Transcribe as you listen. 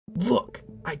Look,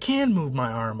 I can move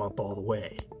my arm up all the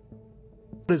way.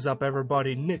 What is up,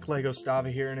 everybody? Nick Lego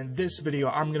Stava here, and in this video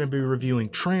I'm going to be reviewing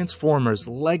Transformers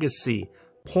Legacy,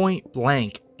 Point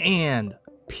Blank, and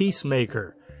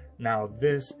Peacemaker. Now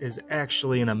this is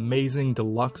actually an amazing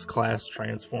deluxe class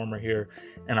Transformer here,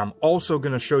 and I'm also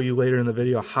going to show you later in the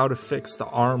video how to fix the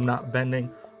arm not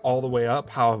bending all the way up,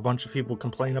 how a bunch of people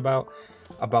complain about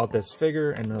this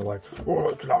figure, and they're like, oh,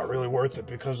 it's not really worth it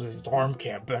because his arm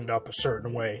can't bend up a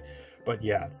certain way. But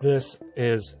yeah, this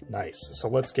is nice. So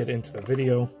let's get into the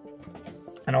video.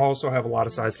 And I'll also have a lot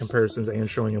of size comparisons and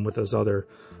showing him with those other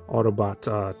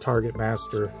Autobot Target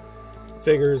Master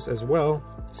figures as well.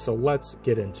 So let's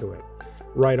get into it.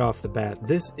 Right off the bat,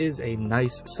 this is a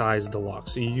nice size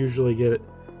deluxe. You usually get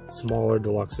smaller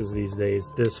deluxes these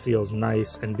days. This feels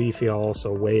nice and beefy. I'll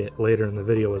also weigh it later in the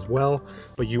video as well.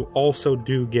 But you also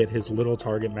do get his little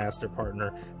Target Master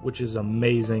partner, which is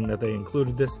amazing that they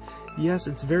included this. Yes,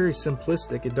 it's very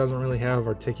simplistic. It doesn't really have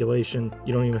articulation.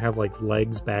 You don't even have like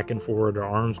legs back and forward or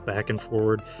arms back and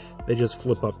forward. They just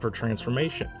flip up for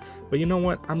transformation. But you know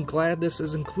what? I'm glad this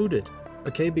is included.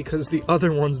 Okay, because the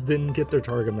other ones didn't get their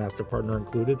Target Master partner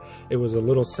included. It was a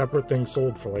little separate thing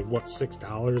sold for like, what,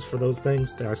 $6 for those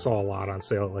things? I saw a lot on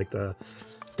sale at like the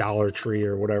Dollar Tree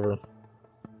or whatever.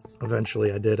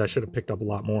 Eventually I did. I should have picked up a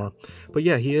lot more. But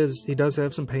yeah, he does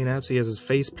have some paint apps. He has his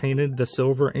face painted, the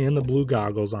silver and the blue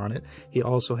goggles on it. He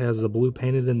also has the blue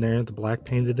painted in there, the black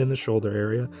painted in the shoulder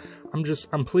area.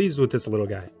 I'm pleased with this little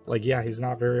guy. Like, yeah, he's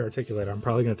not very articulated. I'm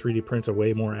probably going to 3D print a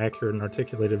way more accurate and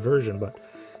articulated version, but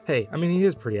hey, I mean, he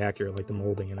is pretty accurate, like the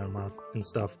molding and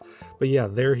stuff. But yeah,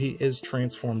 there he is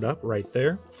transformed up right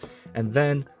there. And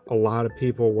then a lot of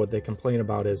people, what they complain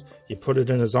about is you put it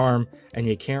in his arm and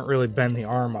you can't really bend the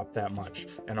arm up that much.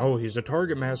 And oh, he's a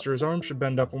Target Master, his arm should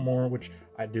bend up more, which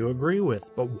I do agree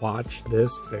with. But watch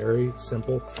this very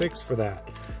simple fix for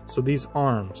that. So these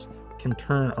arms can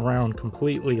turn around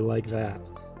completely like that.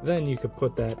 Then you could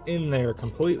put that in there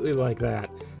completely like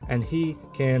that, and he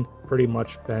can pretty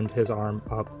much bend his arm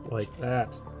up like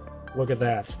that. Look at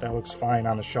that. That looks fine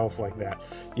on the shelf like that.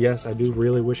 Yes, I do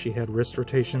really wish he had wrist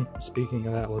rotation. Speaking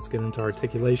of that, let's get into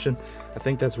articulation. I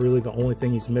think that's really the only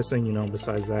thing he's missing, you know,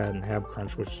 besides that and ab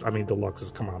crunch, which, I mean,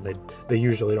 deluxes, come on, they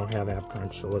usually don't have ab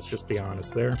crunch, so let's just be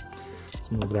honest there.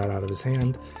 Let's move that out of his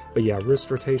hand. But yeah,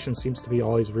 wrist rotation seems to be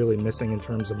all he's really missing in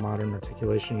terms of modern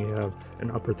articulation. You have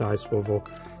an upper thigh swivel,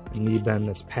 a knee bend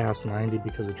that's past 90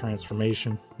 because of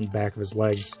transformation. The back of his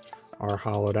legs are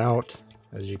hollowed out,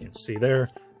 as you can see there.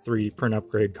 3D print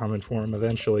upgrade coming for him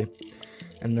eventually.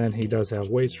 And then he does have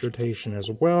waist rotation as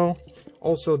well.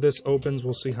 Also, this opens,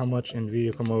 we'll see how much in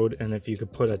vehicle mode, and if you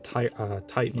could put a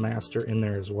Titan Master in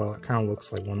there as well. It kind of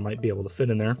looks like one might be able to fit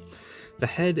in there. The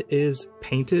head is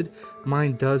painted.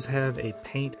 Mine does have a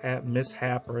paint app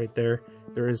mishap right there.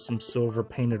 There is some silver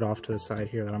painted off to the side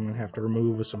here that I'm going to have to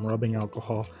remove with some rubbing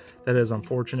alcohol. That is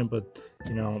unfortunate, but,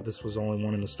 you know, this was only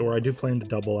one in the store. I do plan to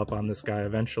double up on this guy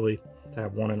eventually, to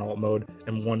have one in alt mode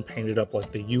and one painted up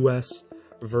like the US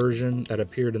version that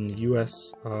appeared in the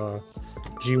US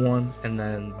G1, and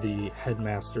then the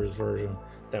Headmasters version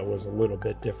that was a little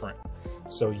bit different.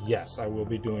 So yes, I will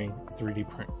be doing 3D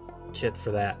print kit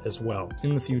for that as well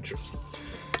in the future.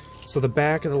 So the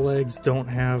back of the legs don't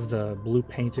have the blue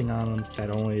painting on them. That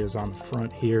only is on the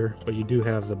front here, but you do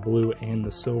have the blue and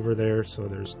the silver there, so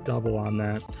there's double on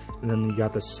that. And then you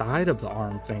got the side of the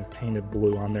arm thing painted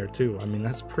blue on there too. I mean,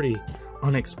 that's pretty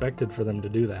unexpected for them to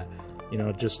do that, you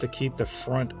know, just to keep the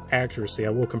front accuracy. I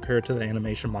will compare it to the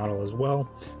animation model as well.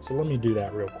 So let me do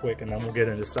that real quick, and then we'll get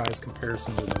into size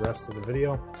comparisons in the rest of the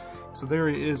video. So there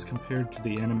he is compared to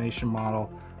the animation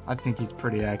model. I think he's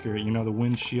pretty accurate. You know, the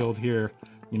windshield here,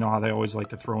 you know how they always like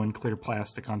to throw in clear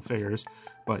plastic on figures,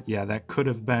 but yeah, that could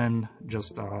have been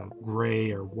just a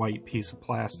gray or white piece of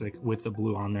plastic with the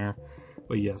blue on there.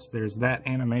 But yes, there's that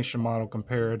animation model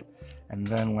compared, and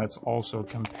then let's also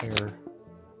compare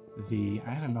I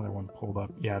had another one pulled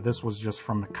up. Yeah, this was just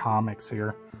from the comics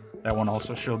here. That one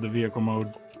also showed the vehicle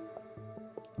mode.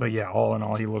 But yeah, all in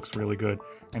all, he looks really good,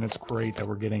 and it's great that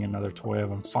we're getting another toy of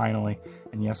him finally.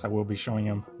 And yes, I will be showing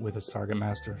him with his Target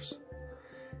Masters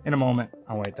in a moment.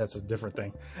 Oh wait, that's a different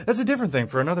thing. That's a different thing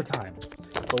for another time.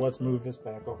 So let's move this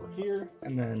back over here,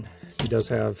 and then he does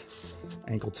have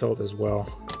ankle tilt as well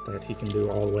that he can do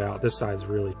all the way out. This side's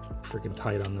really freaking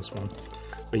tight on this one.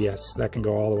 But yes, that can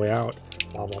go all the way out,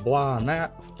 blah, blah, blah on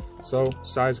that. So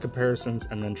size comparisons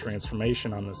and then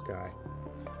transformation on this guy.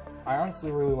 I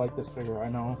honestly really like this figure. I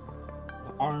know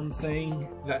the arm thing,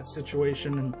 that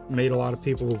situation made a lot of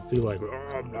people be like,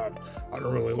 oh, I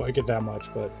don't really like it that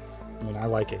much, but I mean, I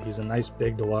like it. He's a nice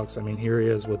big deluxe. I mean, here he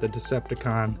is with the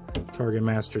Decepticon Target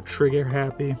Master trigger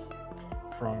happy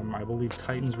from, I believe,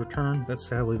 Titan's Return. That's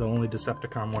sadly the only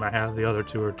Decepticon one I have. The other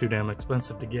two are too damn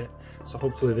expensive to get. So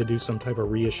hopefully they do some type of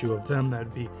reissue of them.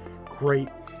 That'd be great.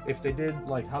 If they did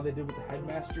like how they did with the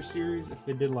Headmaster series, if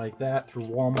they did like that through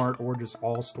Walmart or just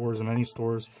all stores and any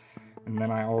stores. And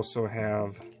then I also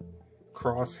have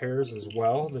Crosshairs as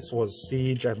well. This was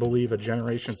Siege, I believe, a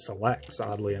Generation Selects,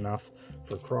 oddly enough,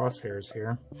 for Crosshairs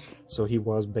here. So he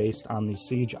was based on the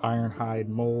Siege Ironhide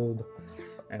mold.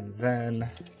 And then,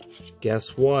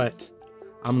 guess what?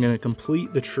 I'm going to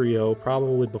complete the trio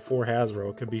probably before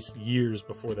Hasbro. It could be years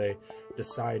before they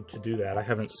decide to do that. I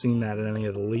haven't seen that in any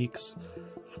of the leaks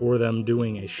for them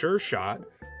doing a Sure Shot.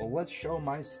 Well, let's show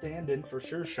my stand-in for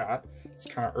Sure Shot. It's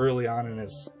kind of early on in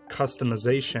his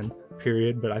customization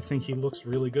period, but I think he looks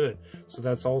really good. So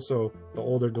that's also the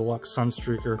older Deluxe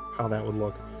Sunstreaker, how that would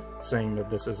look, saying that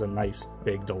this is a nice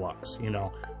big Deluxe. You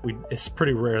know, it's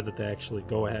pretty rare that they actually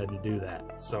go ahead and do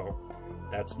that. So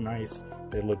that's nice.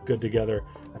 They look good together.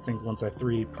 I think once I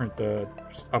 3D print the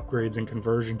upgrades and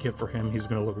conversion kit for him, he's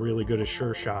going to look really good as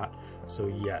Sure Shot. So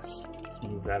yes, let's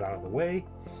move that out of the way.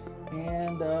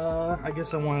 And I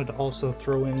guess I wanted to also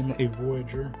throw in a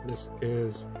Voyager. This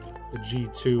is the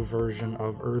G2 version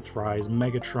of Earthrise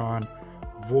Megatron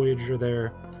Voyager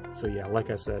there. So yeah, like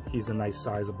I said, he's a nice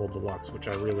sizable deluxe, which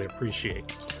I really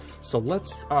appreciate. So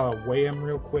let's weigh him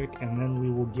real quick, and then we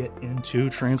will get into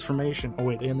transformation. Oh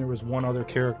wait, and there was one other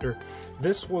character.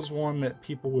 This was one that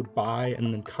people would buy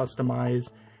and then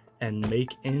customize and make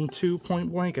into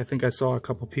Point Blank. I think I saw a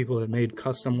couple people that made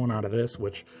custom one out of this,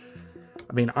 which,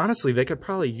 I mean, honestly, they could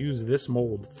probably use this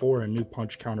mold for a new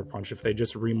punch counterpunch if they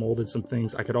just remolded some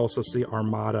things. I could also see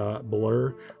Armada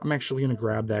Blurr. I'm actually going to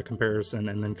grab that comparison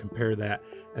and then compare that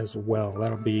as well.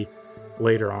 That'll be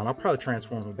later on. I'll probably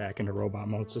transform him back into robot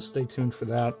mode, so stay tuned for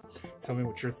that. Tell me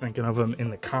what you're thinking of him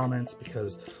in the comments,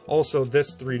 because also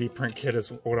this 3D print kit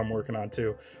is what I'm working on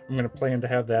too. I'm going to plan to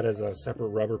have that as a separate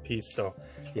rubber piece, so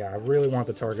yeah, I really want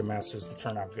the Target Masters to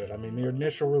turn out good. I mean, the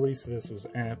initial release of this was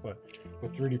but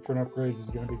with 3D print upgrades is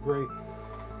going to be great.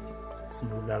 Let's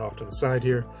move that off to the side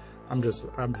here. I'm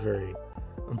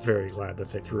very glad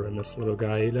that they threw in this little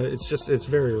guy. It's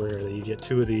very rare that you get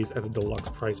two of these at a deluxe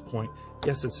price point.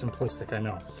 Yes, it's simplistic, I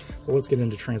know. But let's get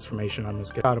into transformation on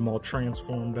this guy. Got him all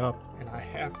transformed up, and I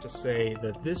have to say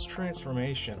that this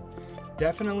transformation,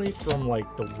 definitely from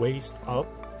like the waist up,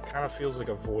 kind of feels like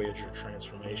a Voyager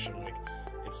transformation. Like,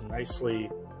 it's nicely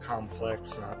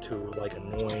complex, not too like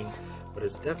annoying, but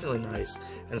it's definitely nice.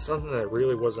 And something that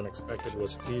really wasn't expected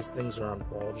was these things are on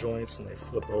ball joints and they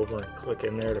flip over and click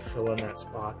in there to fill in that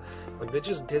spot. Like, they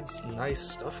just did nice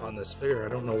stuff on this figure. I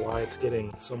don't know why it's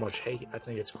getting so much hate. I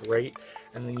think it's great.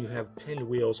 And then you have pinned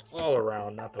wheels all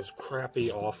around, not those crappy,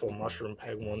 awful mushroom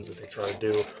peg ones that they try to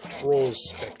do. Rolls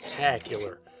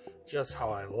spectacular, just how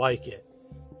I like it.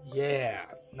 Yeah,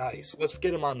 nice. Let's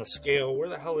get him on the scale. Where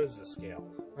the hell is the scale?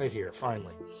 Right here,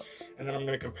 finally. And then I'm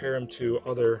going to compare him to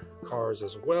other cars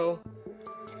as well.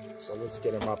 So let's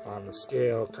get him up on the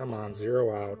scale. Come on,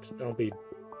 0 out. Don't be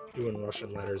doing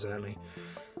Russian letters at me.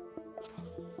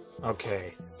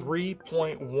 Okay,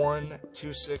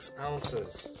 3.126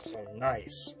 ounces. So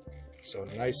nice. So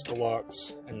nice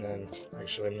deluxe. And then,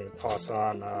 actually, I'm going to toss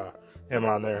on him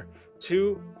on there.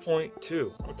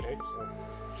 2.2. Okay, so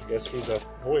I guess he's a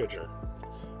Voyager.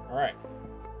 All right.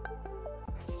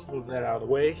 Let's move that out of the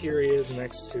way. Here he is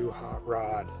next to Hot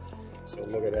Rod. So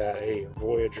look at that, a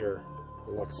Voyager,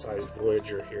 deluxe size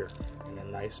Voyager here, and a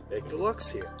nice big deluxe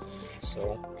here.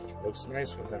 So looks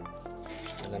nice with him.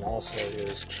 And then also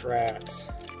his tracks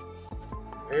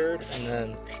paired, and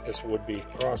then this would be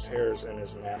Crosshairs in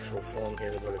his natural form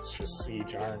here, but it's just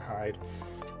Siege Ironhide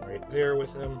right there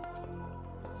with him.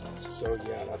 So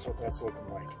yeah, that's what that's looking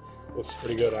like. Looks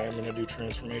pretty good. I am going to do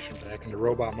transformation back into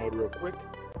robot mode real quick,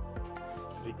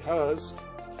 because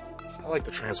I like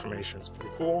the transformation. It's pretty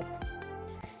cool,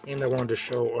 and I wanted to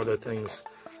show other things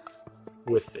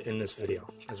in this video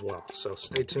as well. So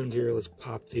stay tuned here. Let's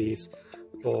pop these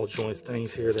ball joint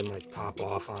things here. They might pop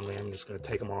off on me. I'm just going to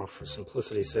take them off for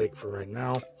simplicity's sake for right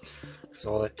now, because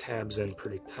all that tabs in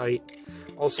pretty tight.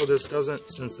 Also, this doesn't,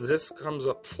 since this comes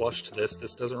up flush to this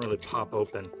doesn't really pop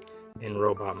open in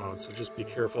robot mode, so just be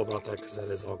careful about that, because that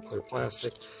is all clear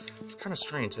plastic. It's kind of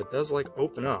strange. It does like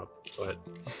open up, but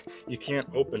you can't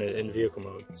open it in vehicle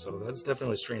mode, so that's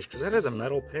definitely strange, because that has a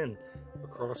metal pin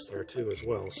across there too as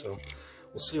well. So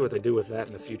we'll see what they do with that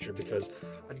in the future, because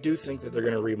I do think that they're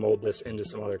going to remold this into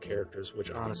some other characters,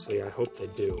 which honestly I hope they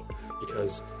do,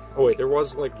 because, oh wait, there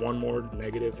was like one more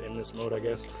negative in this mode, I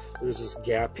guess. There's this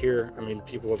gap here. I mean,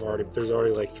 there's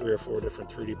already like 3 or 4 different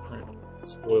 3D print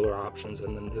spoiler options,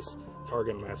 and then this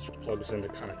Target Master plugs in to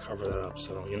kind of cover that up.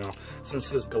 So, you know, since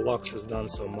this Deluxe has done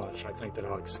so much, I think that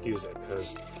I'll excuse it,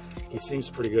 because he seems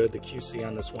pretty good. The QC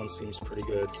on this one seems pretty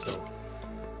good, so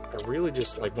I really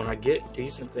just, like, when I get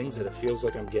decent things that it feels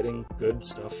like I'm getting good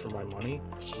stuff for my money,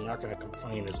 I'm not going to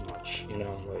complain as much, you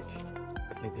know, like,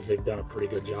 I think that they've done a pretty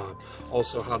good job.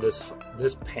 Also, how this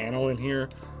panel in here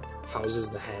houses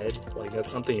the head, like, that's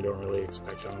something you don't really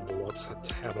expect on a Deluxe,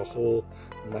 to have a whole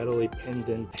metally pinned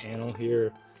in panel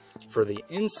here for the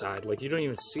inside. Like, you don't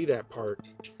even see that part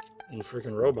in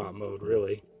freaking robot mode,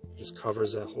 really. It just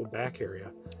covers that whole back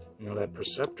area. You know, that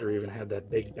Perceptor even had that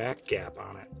big back gap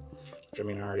on it, which, I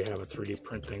mean, I already have a 3D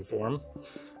print thing for him.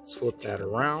 Let's flip that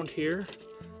around here,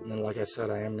 and then, like I said,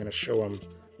 I am going to show him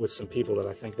with some people that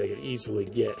I think they could easily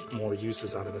get more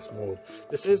uses out of this mold.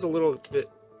 This is a little bit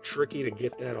tricky to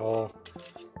get that all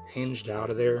hinged out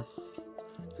of there,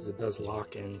 because it does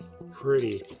lock in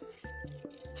pretty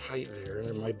tight there.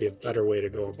 There might be a better way to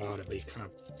go about it, but you kind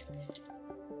of,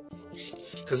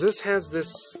 because this has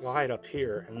this slide up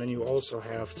here, and then you also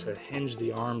have to hinge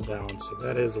the arm down, so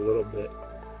that is a little bit,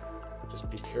 just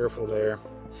be careful there.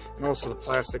 And also the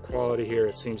plastic quality here,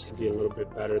 it seems to be a little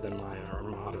bit better than my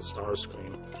Armada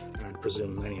Starscream, and I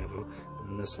presume many of them.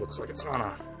 And this looks like it's on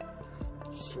a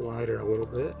slider a little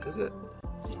bit, is it?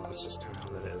 No, that's just kind of how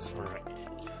that is. Alright,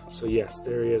 so yes,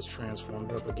 there he is,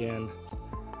 transformed up again,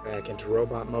 back into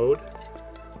robot mode.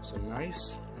 So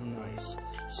nice and nice.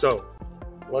 So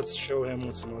let's show him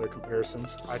with some other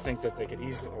comparisons. I think that they could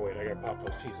easily, oh wait, I gotta pop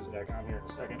those pieces back on here in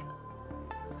a second.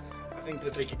 I think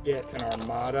that they could get an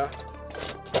Armada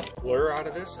Blurr out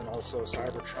of this, and also a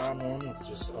Cybertron one with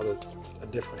just a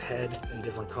different head and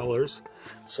different colors.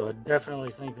 So I definitely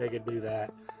think they could do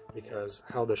that, because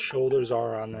how the shoulders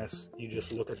are on this, you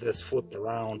just look at this flipped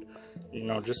around, you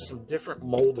know, just some different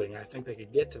molding. I think they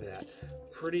could get to that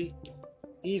pretty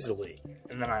easily.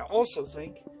 And then I also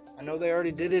think, I know they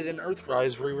already did it in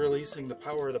Earthrise, re-releasing the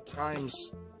Power of the Primes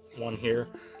one here,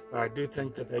 but I do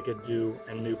think that they could do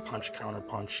a new punch counter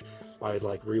punch by,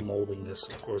 like, remolding this.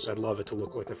 Of course, I'd love it to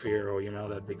look like a Fiero, you know,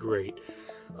 that'd be great.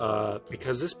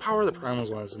 Because this Power of the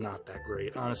Primals one is not that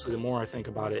great. Honestly, the more I think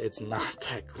about it, it's not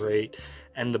that great.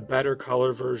 And the better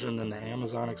color version than the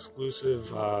Amazon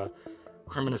exclusive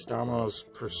Criminus Domino's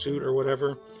Pursuit or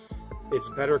whatever, it's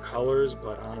better colors,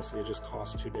 but honestly it just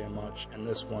costs too damn much. And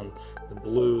this one, the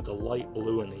blue, the light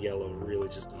blue and the yellow really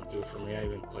just don't do it for me. I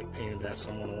even, like, painted that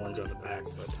someone orange on the back,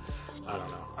 but I don't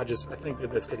know. I think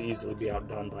that this could easily be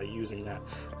outdone by using that.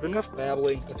 But enough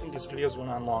babbling. I think this video's went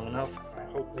on long enough. I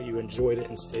hope that you enjoyed it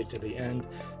and stayed to the end,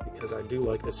 because I do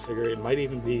like this figure. It might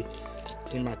even be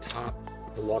in my top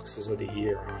Deluxes of the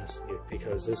year, honestly,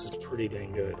 because this is pretty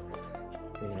dang good.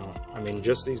 You know, I mean,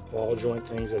 just these ball joint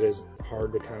things, it is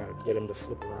hard to kind of get him to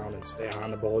flip around and stay on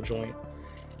the ball joint,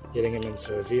 getting him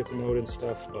into vehicle mode and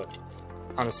stuff. But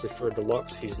honestly, for a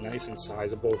Deluxe, he's nice and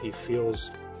sizable. He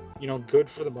feels, you know, good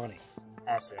for the money.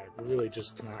 Honestly, I really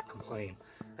just cannot complain.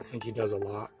 I think he does a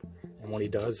lot, and when he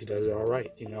does it all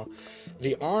right, you know.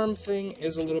 The arm thing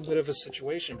is a little bit of a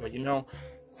situation, but, you know,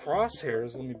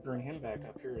 Crosshairs, let me bring him back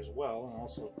up here as well, and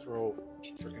also throw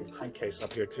freaking Crankcase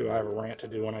up here too. I have a rant to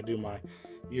do when I do my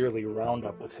yearly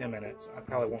roundup with him in it, so I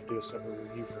probably won't do a separate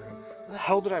review for him. Where the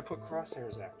hell did I put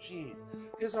Crosshairs at? Jeez.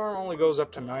 His arm only goes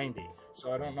up to 90,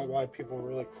 so I don't know why people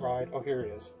really cried. Oh, here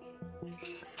he is.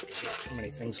 There's not too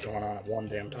many things going on at one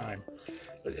damn time.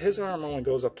 But his arm only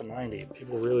goes up to 90.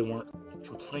 People really weren't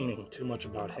complaining too much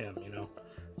about him, you know?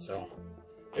 So,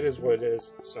 it is what it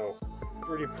is. So,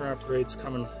 3D print upgrades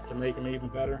coming to make him even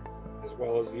better, as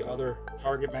well as the other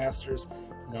Target Masters.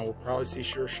 You know, we'll probably see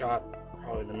Sure Shot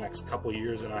probably the next couple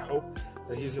years, and I hope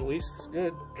that he's at least as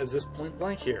good as this Point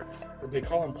Blank here. They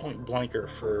call him Point Blanker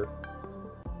for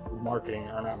marketing,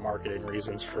 or not marketing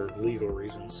reasons, for legal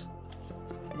reasons.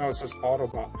 No, it says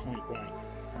Autobot Point Blank.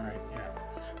 Alright, yeah.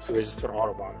 So they just put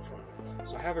Autobot in front of it.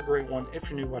 So have a great one. If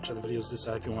you're new, watch other videos.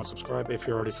 Decide if you want to subscribe. If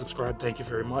you're already subscribed, thank you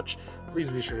very much. Please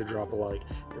be sure to drop a like.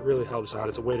 It really helps out.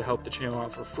 It's a way to help the channel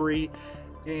out for free.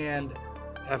 And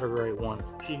have a great one.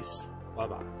 Peace.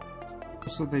 Bye-bye.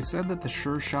 So they said that the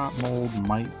Sure Shot mold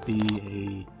might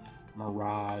be a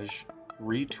Mirage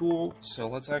retool. So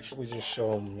let's actually just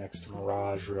show them next to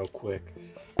Mirage real quick.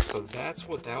 So that's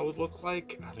what that would look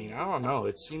like. I mean, I don't know.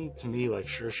 It seemed to me like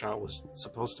Sure Shot was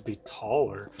supposed to be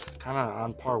taller, kind of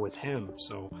on par with him.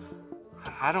 So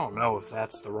I don't know if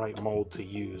that's the right mold to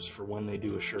use for when they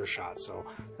do a sure shot, so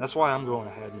that's why I'm going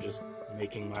ahead and just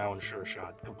making my own sure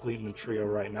shot, completing the trio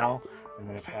right now, and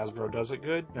then if Hasbro does it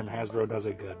good, then Hasbro does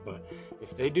it good. But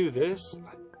if they do this,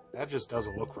 that just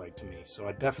doesn't look right to me, so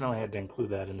I definitely had to include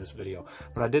that in this video.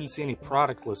 But I didn't see any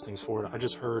product listings for it. I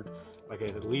just heard like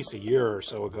at least a year or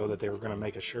so ago that they were going to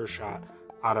make a sure shot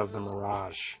out of the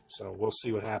Mirage, so we'll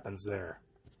see what happens there.